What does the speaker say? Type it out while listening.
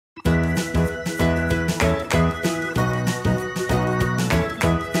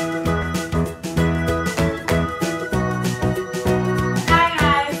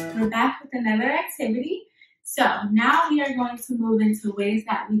another activity. So now we are going to move into ways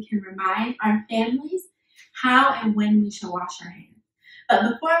that we can remind our families how and when we should wash our hands. But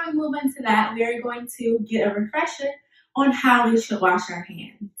before we move into that, we are going to get a refresher on how we should wash our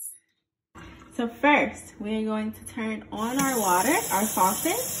hands. So first, we are going to turn on our water, our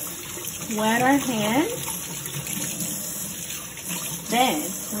faucet, wet our hands. Then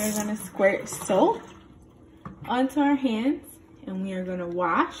we're going to squirt soap onto our hands and we are going to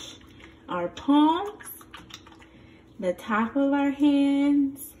wash our palms, the top of our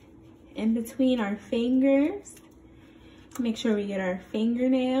hands, in between our fingers. Make sure we get our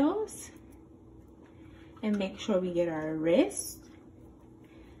fingernails and make sure we get our wrists.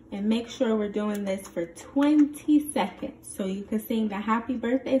 And make sure we're doing this for 20 seconds. So you can sing the happy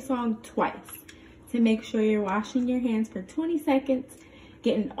birthday song twice to make sure you're washing your hands for 20 seconds,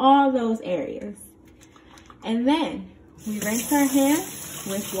 getting all those areas. And then we rinse our hands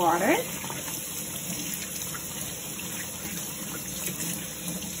with water.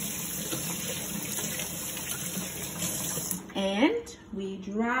 And we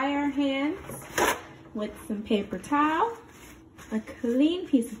dry our hands with some paper towel, a clean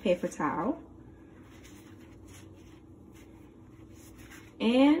piece of paper towel.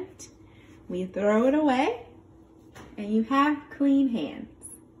 And we throw it away and you have clean hands.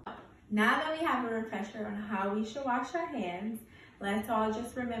 Now that we have a refresher on how we should wash our hands, let's all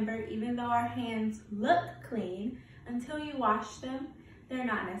just remember, even though our hands look clean, until you wash them, they're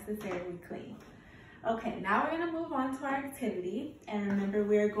not necessarily clean. Okay, now we're gonna move on to our activity. And remember,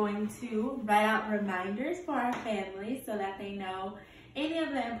 we're going to write out reminders for our families so that they know any of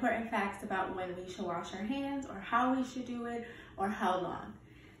the important facts about when we should wash our hands or how we should do it or how long.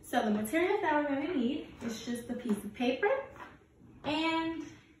 So the materials that we're gonna need is just a piece of paper and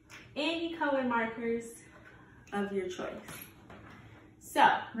any color markers of your choice. So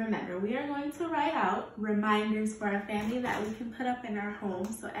remember, we are going to write out reminders for our family that we can put up in our home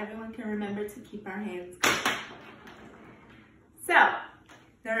so everyone can remember to keep our hands clean. So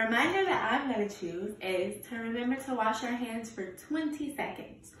the reminder that I'm going to choose is to remember to wash our hands for 20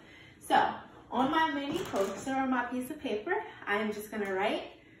 seconds. So on my mini poster or my piece of paper, I'm just going to write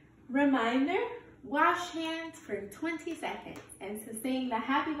reminder, wash hands for 20 seconds, and to sing the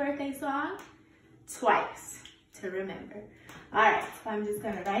happy birthday song twice to remember. All right, so I'm just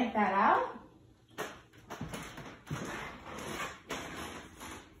gonna write that out.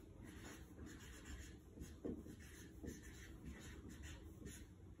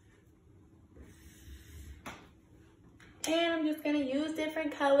 And I'm just gonna use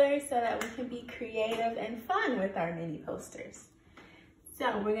different colors so that we can be creative and fun with our mini posters.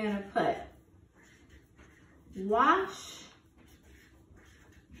 So we're gonna put wash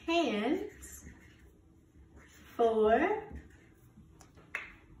hands for,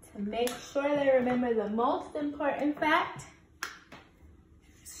 to make sure they remember the most important fact,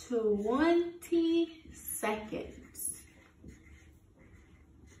 20 seconds.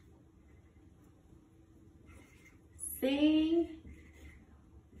 Sing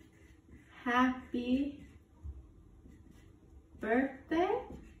happy birthday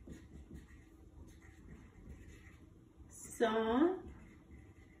song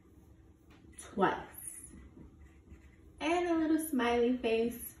twice. And a little smiley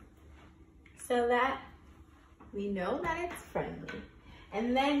face so that we know that it's friendly.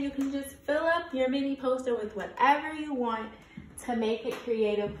 And then you can just fill up your mini poster with whatever you want to make it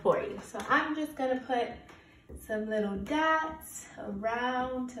creative for you. So I'm just gonna put some little dots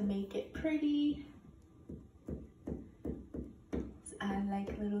around to make it pretty. So I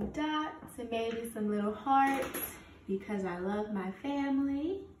like little dots and maybe some little hearts because I love my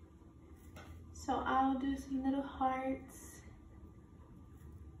family. So I'll do some little hearts.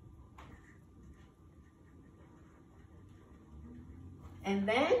 And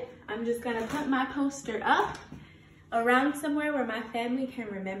then I'm just gonna put my poster up around somewhere where my family can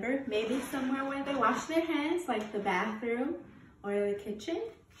remember, maybe somewhere where they wash their hands, like the bathroom or the kitchen.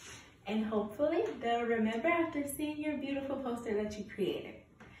 And hopefully they'll remember after seeing your beautiful poster that you created.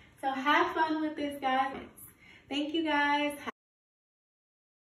 So have fun with this, guys. Thank you, guys.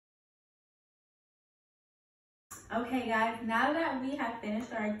 Okay, guys, now that we have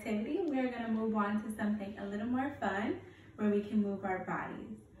finished our activity, we are gonna move on to something a little more fun where we can move our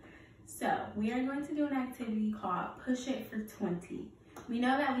bodies. So we are going to do an activity called Push It for 20. We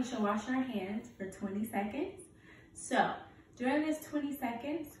know that we should wash our hands for 20 seconds. So during this 20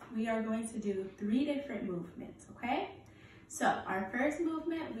 seconds, we are going to do 3 different movements, okay? So our first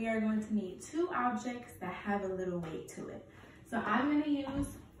movement, we are going to need 2 objects that have a little weight to it. So I'm gonna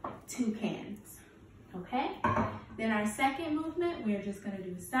use 2 cans. okay? Then our second movement, we're just gonna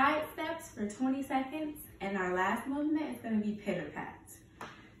do side steps for 20 seconds, and our last movement is gonna be pitter-pats.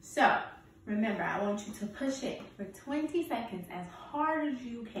 So, remember, I want you to push it for 20 seconds as hard as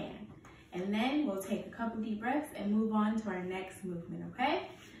you can. And then we'll take a couple deep breaths and move on to our next movement, okay?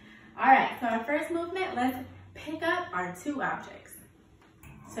 All right, so our first movement, let's pick up our 2 objects.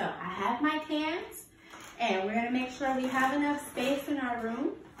 So I have my cans, and we're gonna make sure we have enough space in our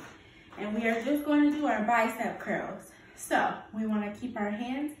room. And we are just going to do our bicep curls. So we want to keep our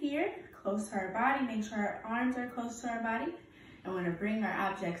hands here, close to our body, make sure our arms are close to our body. And we're going to bring our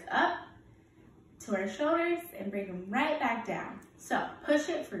objects up to our shoulders and bring them right back down. So push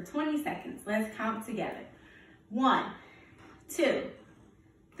it for 20 seconds. Let's count together. 1, 2,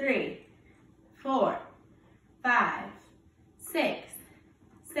 3, 4, 5, 6,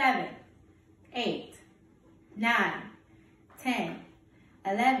 7, 8, 9, 10,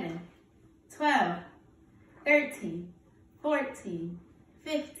 11, 12, 13, 14,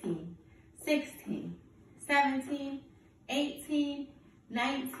 15, 16, 17, 18,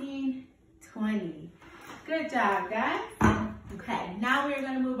 19, 20. Good job, guys. Okay, now we're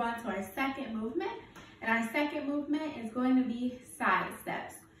going to move on to our second movement. And our second movement is going to be side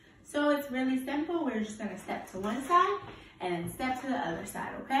steps. So it's really simple. We're just going to step to one side and then step to the other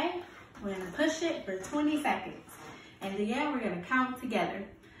side, okay? We're going to push it for 20 seconds. And again, we're going to count together.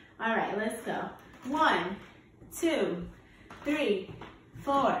 All right, let's go. 1, 2, 3,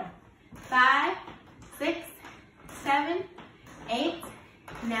 4, 5, 6, 7, 8,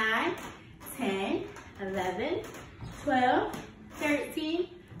 9, 10, 11, 12, 13,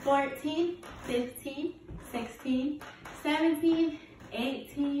 14, 15, 16, 17,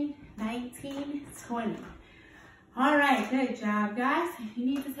 18, 19, 20. All right, good job, guys. If you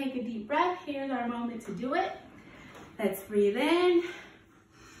need to take a deep breath, here's our moment to do it. Let's breathe in.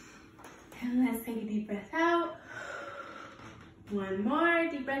 And let's take a deep breath out. One more,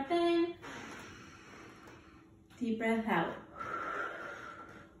 deep breath in. Deep breath out.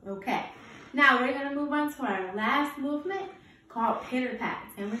 Okay, now we're gonna move on to our last movement called pitter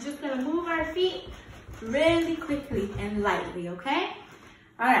pats. And we're just gonna move our feet really quickly and lightly, okay?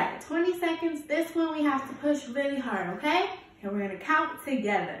 All right, 20 seconds. This one we have to push really hard, okay? And we're gonna count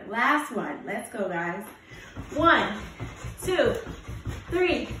together. Last one, let's go, guys. 1, 2,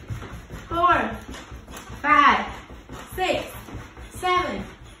 3, 4, 5, 6, 7,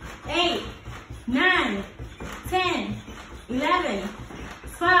 8, 9, 10, 11,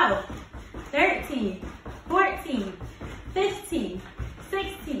 12, 13, 14, 15,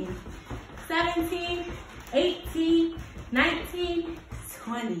 16, 17, 18, 19,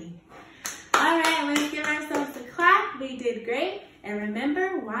 20. All right, let's give ourselves a clap. We did great. And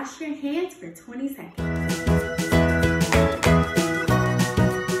remember, wash your hands for 20 seconds.